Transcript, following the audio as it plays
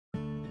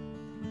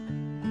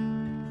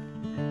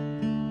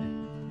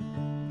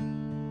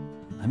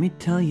Let me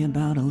tell you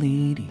about a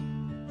lady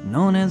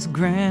known as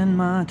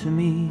Grandma to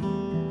me.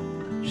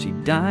 She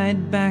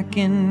died back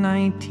in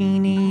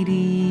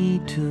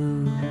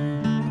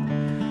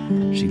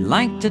 1982. She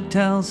liked to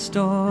tell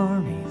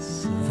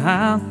stories of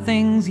how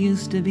things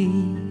used to be,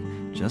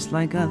 just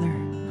like other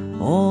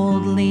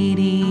old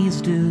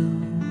ladies do.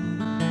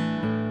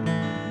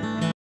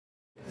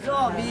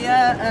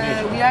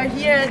 We are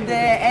here at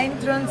the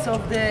entrance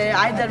of the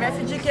Aida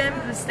refugee camp,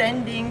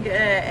 standing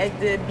at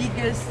the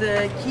biggest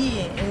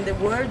key in the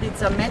world.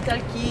 It's a metal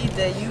key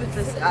the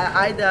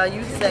Aida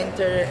Youth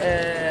Center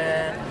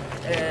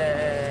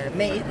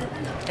made,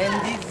 and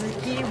this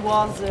key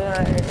was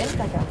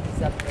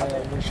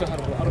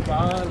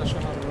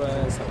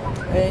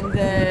and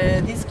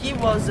this key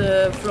was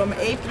from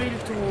April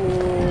to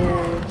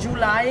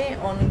July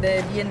on the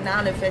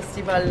Biennale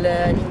Festival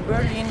in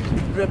Berlin,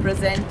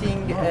 representing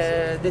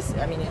the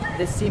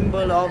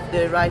symbol of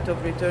the right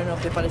of return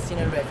of the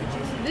Palestinian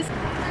refugees.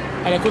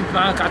 أنا كنت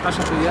معاه قعدت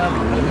 10 أيام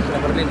على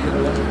فكرة برلين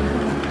حلوة.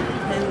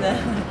 And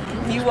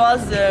he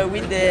was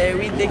with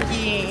the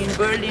key in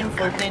Berlin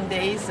for 10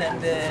 days,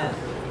 and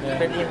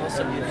Berlin was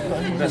so beautiful.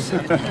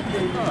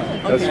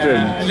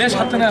 ليش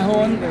حطيناه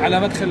هون على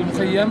مدخل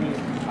المخيم؟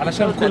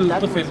 علشان كل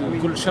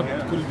طفل، كل شاب،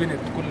 كل بنت،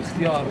 كل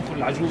اختيار،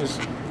 كل عجوز،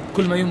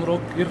 كل ما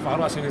يمرق يرفع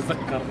راسه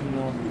ويتذكر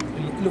إنه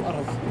له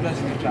أرض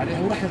ولازم يرجع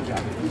عليها وراح يرجع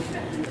عليها.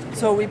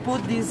 So we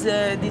put this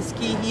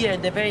key here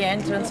at the very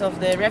entrance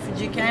of the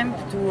refugee camp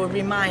to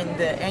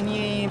remind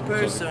any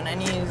person,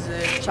 any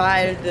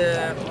child,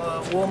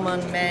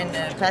 woman, man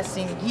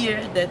passing here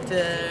that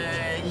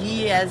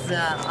he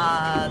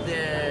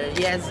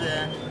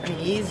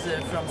is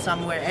from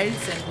somewhere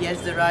else, and he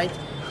has the right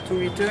to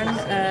return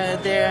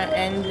there,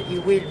 and he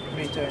will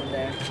return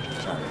there.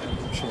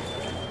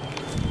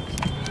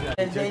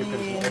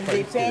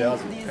 They paint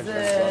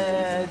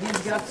this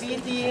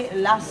graffiti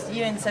last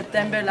year, in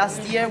September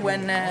last year,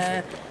 when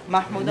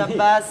Mahmoud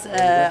Abbas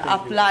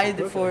applied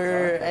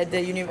at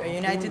the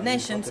United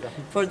Nations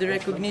for the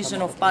recognition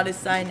of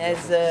Palestine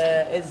as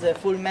a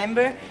full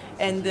member.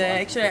 And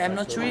actually, I'm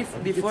not sure if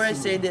before I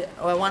said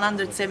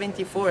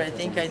 174, I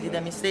think I did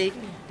a mistake,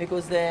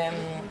 because the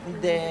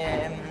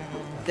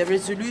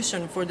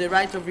resolution for the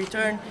right of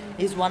return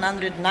is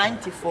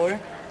 194.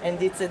 And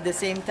it's at the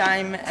same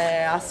time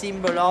a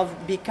symbol of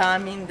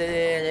becoming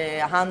the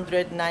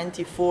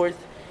 194th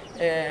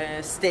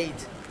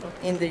state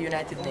in the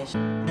United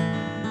Nations.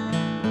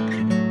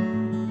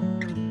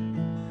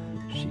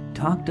 She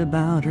talked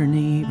about her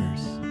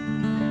neighbors,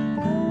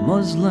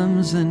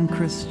 Muslims and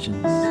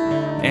Christians,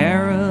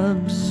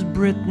 Arabs,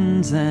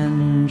 Britons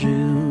and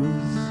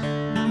Jews.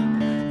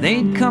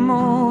 They'd come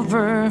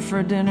over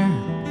for dinner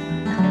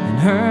in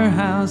her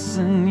house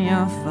in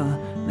Jaffa.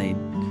 They'd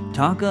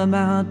talk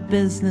about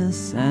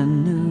business and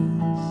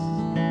news.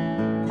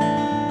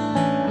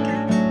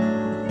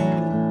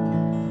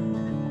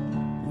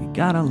 We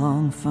got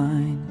along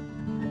fine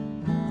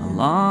a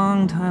long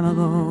time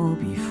ago,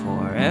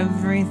 before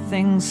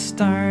everything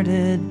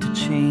started to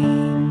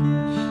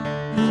change.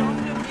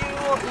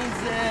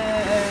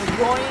 Is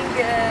going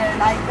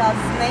like a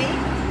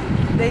snake.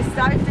 They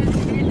started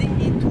building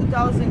in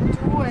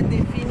 2002 and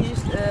they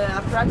finished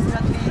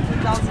approximately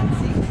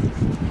 2006.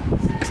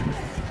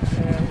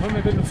 هم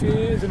بنوا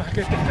فيه زي ما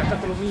حكيت لك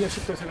اعتقلوا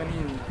 186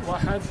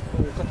 واحد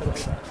وقتلوا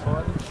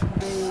 4 أطفال.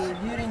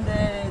 During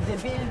the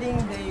building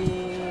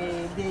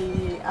they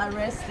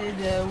arrested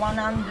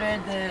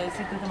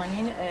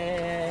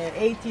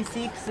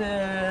 186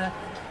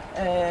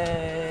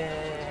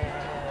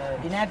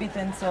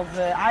 inhabitants of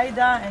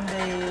Aida, and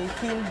they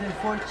killed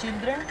 4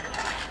 children.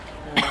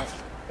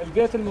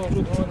 البيت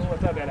الموجود هون هو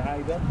تابع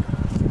لعايدة.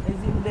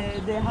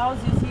 The house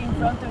you see in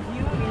front of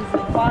you is a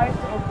part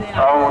of the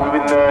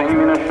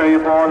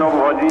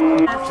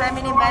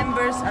family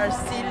members are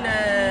still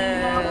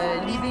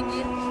living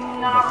in.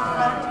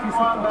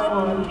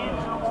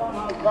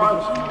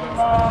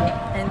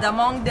 And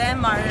among them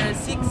are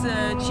 6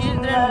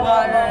 children who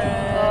are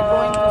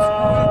going to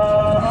school,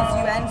 to this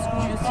UN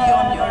school you see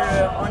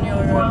on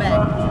your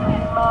back.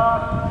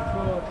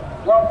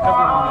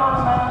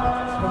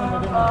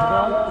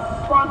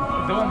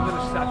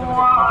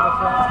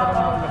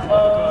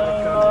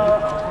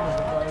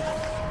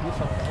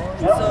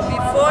 So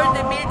before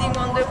the building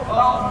of the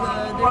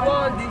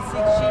wall, these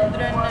 6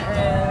 children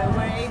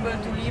were able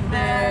to leave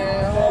their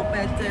home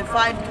at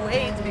 5 to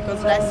 8, because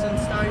lessons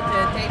start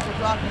at 8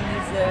 o'clock in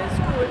this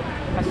school.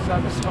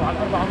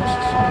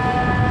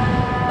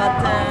 But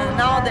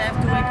now they have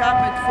to wake up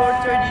at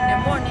 4:30 in the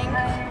morning.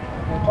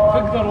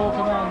 فقدروا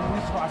كمان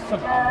يصحوا على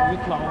 7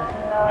 ويطلعوا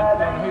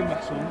لأنه هي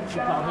المحسوم،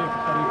 يطلعوا هيك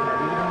الطريق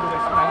العادي، هم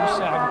 12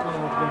 ساعة بيكونوا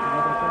موجودين في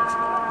المدرسة،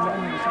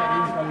 لأن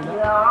الإسرائيليين قالوا لا،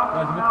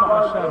 لازم يطلعوا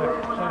على الشارع،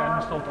 شارع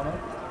المستوطنة،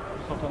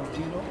 مستوطنة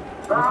كيلو،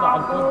 ويطلعوا على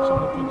القدس، من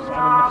القدس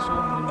على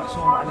المحسوم، من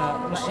المحسوم على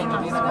نص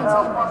المدينة.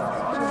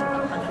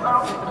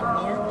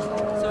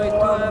 So it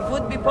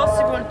would be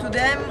possible to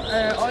them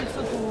also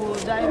to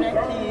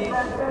directly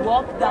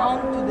walk down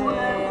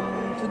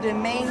to the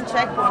main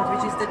checkpoint,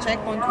 which is the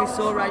checkpoint we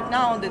saw right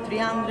now, the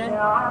 300,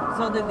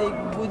 so that they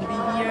would be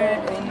here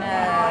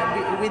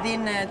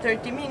within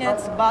 30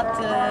 minutes, but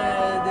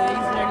the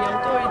Israeli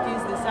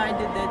authorities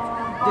decided that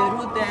the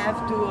route they have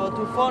to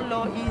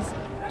follow is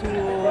to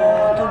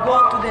go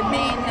to the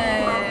main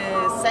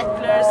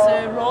settlers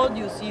road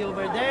you see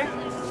over there.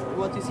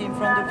 What you see in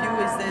front of you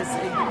is the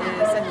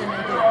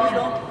settlement of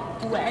Hebron,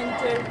 to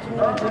enter to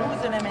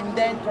Jerusalem and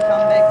then to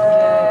come back to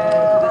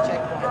the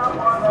checkpoint.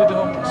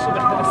 بدهم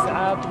الصبح 3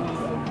 ساعات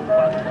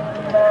وبعد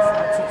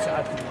 6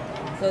 ساعات.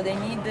 So they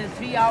need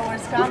 3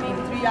 hours coming,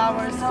 3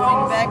 hours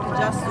going back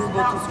just to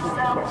go to school.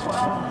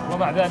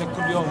 ومع ذلك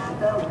كل يوم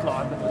بيطلعوا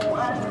عندنا.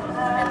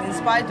 And in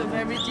spite of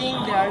everything,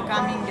 they are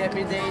coming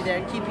every day. They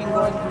are keeping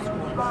going to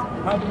school.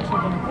 هذا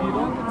بنشوفهم كثير. كل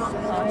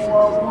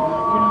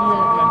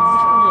يوم يعني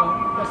مش كل يوم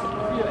بس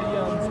كثير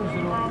ايام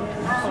بنزلوا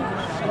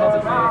شغلات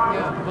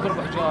البيت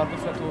بضربوا حجار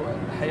بفلتوا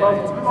الحياه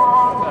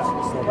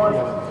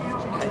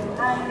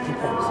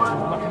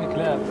معهم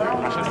كلاب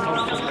عشان يخوفوا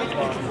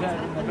الأطفال، زائد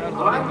انه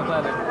بيعرضوا عليهم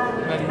مبالغ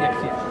ماليه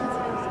كثير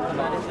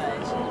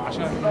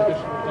عشان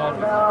يدشوا الدار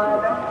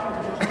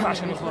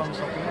عشان يخلصوا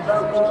مساكين.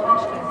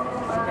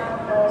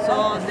 So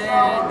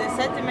the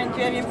settlement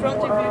you have in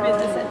front of you is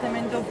the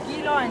settlement of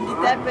Kilo, and it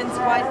happens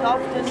quite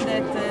often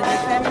that the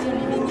family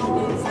living in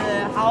this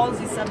house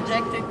is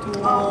subjected to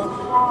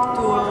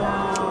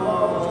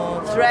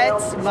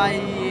threats by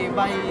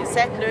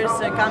settlers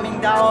coming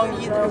down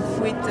either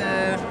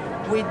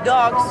with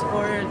dogs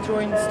or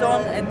throwing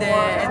stone at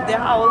the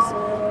house,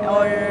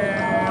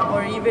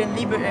 or even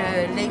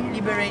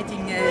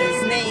liberating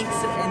snakes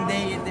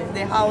in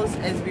the house,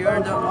 as we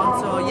heard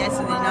also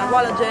yesterday in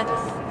Walaja.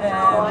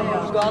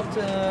 Got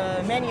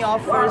many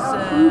offers,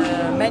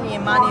 many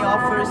money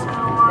offers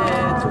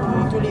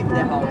to leave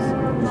the house.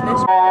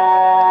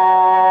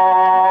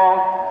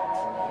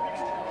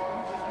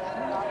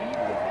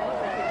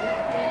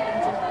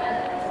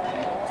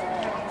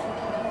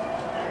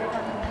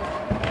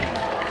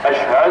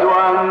 أشهد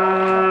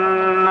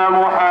أن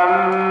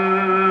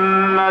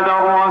محمد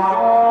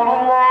رسول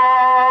الله.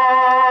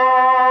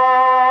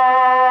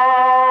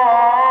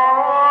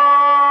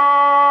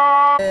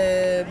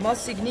 The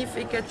most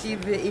significant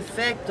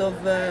effect of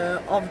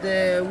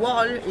the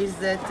wall is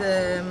that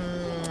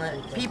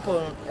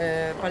people,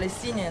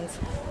 Palestinians,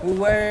 who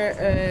were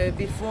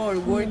before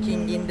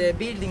working in the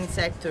building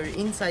sector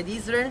inside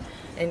Israel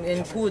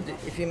and could,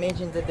 if you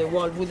imagine that the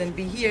wall wouldn't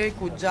be here,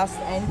 could just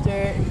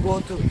enter, go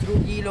through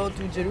Gilo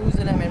to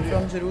Jerusalem, and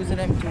from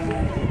Jerusalem to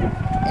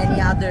any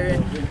other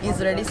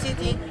Israeli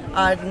city,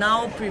 are now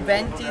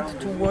prevented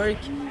to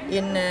work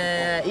in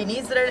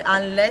Israel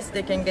unless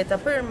they can get a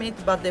permit,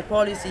 but the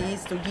policy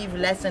is to give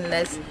less and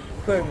less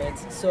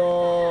permits. So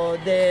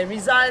the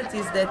result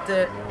is that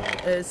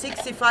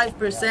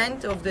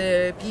 65% of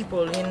the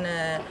people in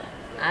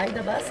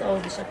Aida بس أو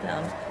بشكل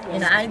عام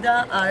in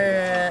Aida are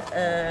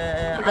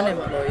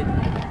unemployed.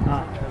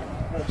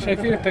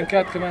 شايفين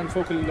التنكات كمان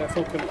فوق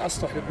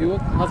الاسطح البيوت،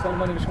 هذا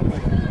الماني مش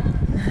موجود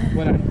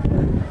ولا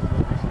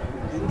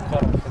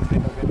مقارنة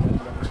بينه وبين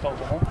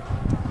المستوطنة.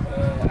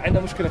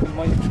 عندنا مشكلة في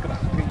المي، مشكلة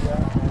حقيقية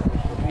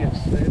هي في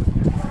الصيف،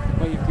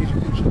 المي بتيجي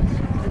كل شهر.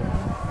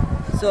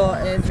 So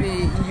as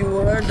you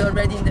heard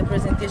already in the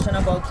presentation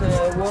about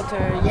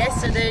water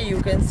yesterday, you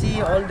can see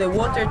all the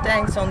water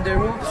tanks on the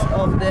roofs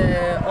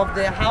of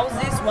the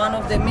houses. One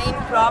of the main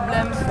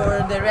problems for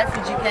the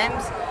refugee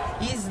camps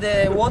is the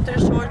water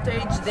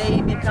shortage. They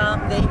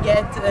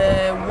get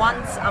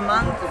once a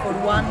month for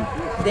 1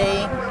 day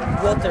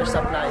water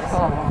supplies.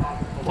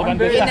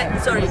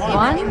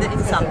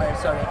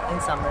 In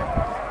summer.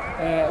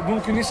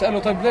 ممكن يسألوا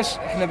طيب ليش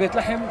احنا بيت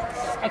لحم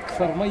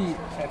اكثر مي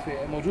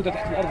موجودة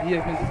تحت الارض هي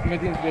من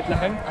مدينة بيت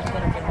لحم؟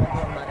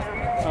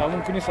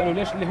 ممكن يسألوا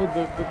ليش اليهود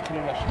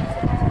بيدخلوا ليش؟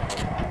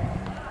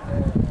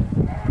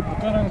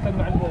 مقارنة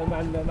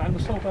مع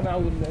المستوطنة او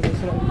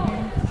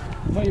الاسرائيليين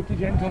المي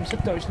بتيجي عندهم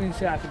 26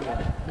 ساعة في اليوم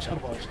مش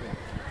 24.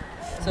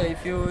 So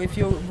if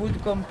you would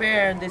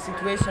compare the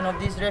situation of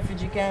this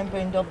refugee camp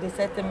and of the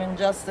settlement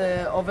just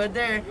over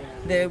there,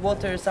 the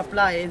water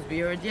supply, as we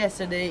heard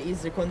yesterday, is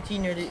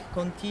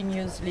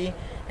continuously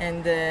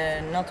and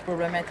not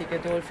problematic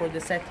at all for the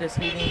settlers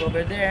living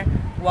over there,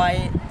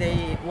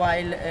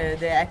 while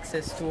the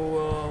access to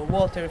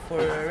water for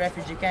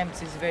refugee camps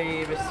is very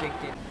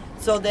restricted.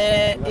 So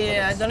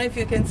I don't know if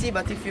you can see,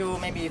 but if you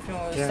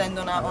stand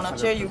on a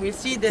chair, you will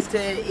see that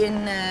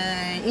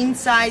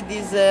inside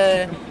this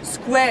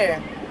square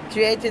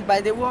created by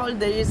the wall,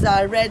 there is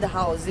a red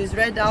house. This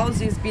red house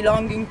is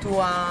belonging to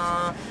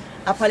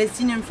a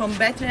Palestinian from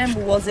Bethlehem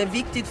who was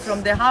evicted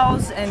from the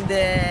house, and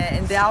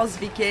the house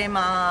became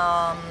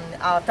a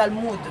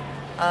Talmud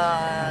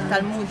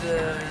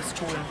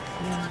school.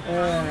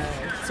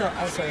 So So,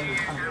 sorry.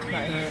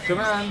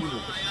 كمان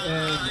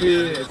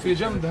في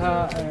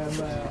جنبها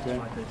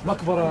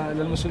مقبرة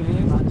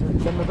للمسلمين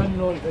لما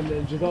بنوا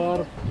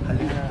الجدار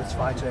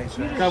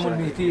كانوا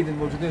الميتين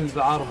الموجودين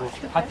بالعارضة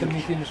حتى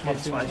الميتين مش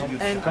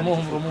مرسومين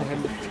كموهم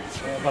رموهم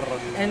برا.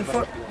 And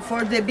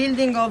for the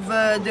building of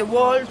the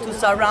wall to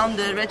surround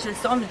the Rachel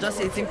tomb,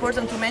 it's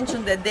important to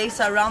mention that they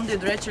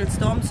surrounded Rachel's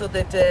tomb so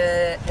that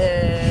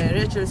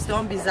Rachel's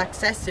tomb is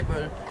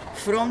accessible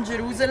from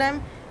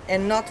Jerusalem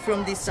and not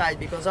from this side,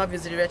 because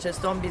obviously Rachel's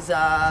tomb is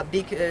a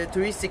big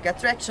touristic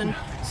attraction,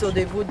 so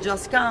they would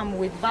just come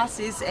with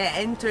buses and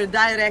enter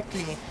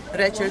directly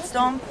Rachel's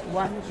tomb.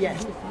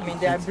 Yes, I mean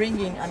they are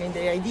bringing, I mean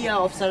the idea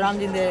of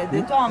surrounding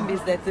the tomb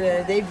is that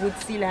they would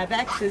still have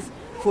access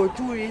for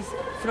tourists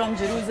from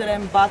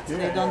Jerusalem, but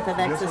they don't have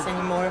access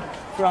anymore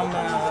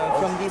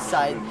from this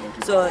side.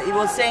 So he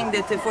was saying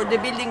that for the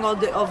building of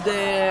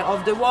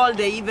the wall,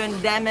 they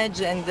even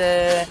damaged and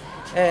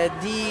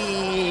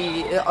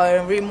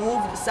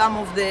removed some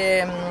of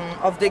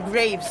the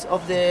graves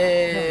of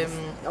the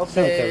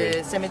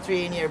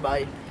cemetery nearby.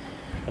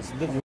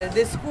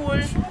 The school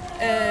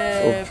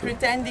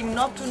pretending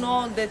not to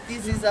know that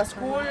this is a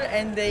school,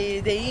 and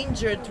they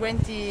injured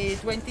 20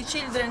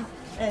 children.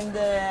 And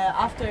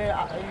after,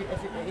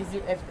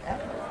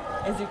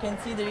 as you can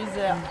see, there is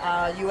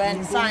a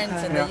UN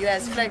signs and the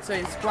US flag, so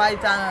it's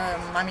quite,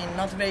 I mean,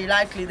 not very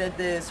likely that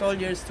the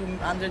soldiers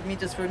 200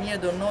 meters from here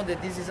don't know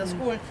that this is a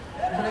school.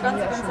 So the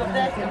consequence of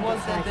that was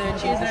that the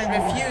children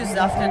refused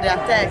after the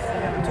attack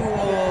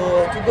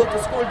to go to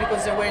school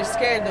because they were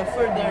scared of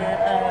further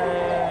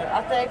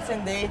attacks,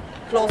 and they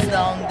closed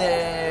down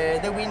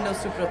the windows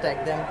to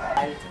protect them.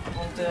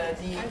 Und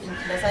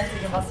das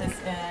Einzige, was es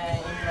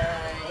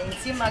im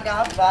Zimmer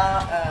gab,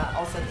 war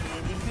außer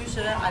die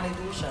Küche eine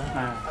Dusche.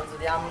 Also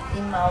die haben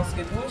im Haus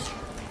geduscht,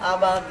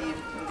 aber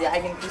die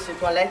eigentliche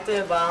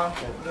Toilette war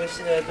durch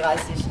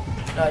 30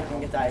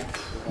 Leuten geteilt.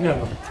 Ja.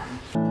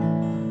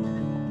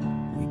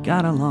 We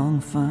got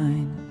along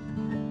fine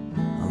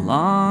a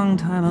long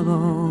time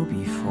ago,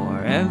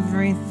 before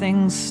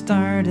everything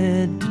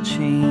started to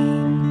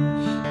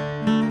change.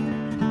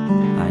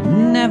 I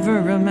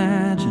never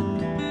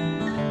imagined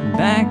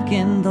back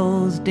in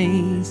those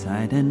days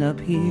I'd end up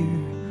here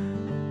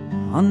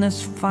on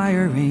this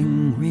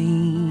firing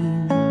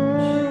range.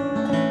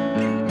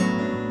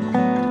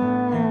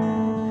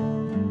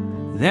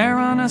 There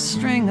on a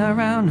string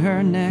around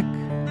her neck,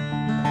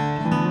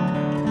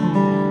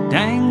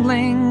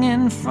 dangling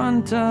in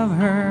front of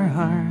her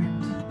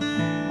heart,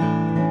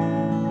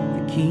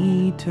 the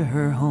key to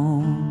her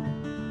home,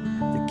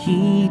 the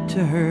key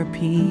to her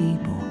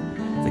people,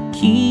 the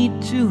key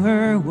to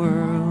her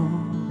world.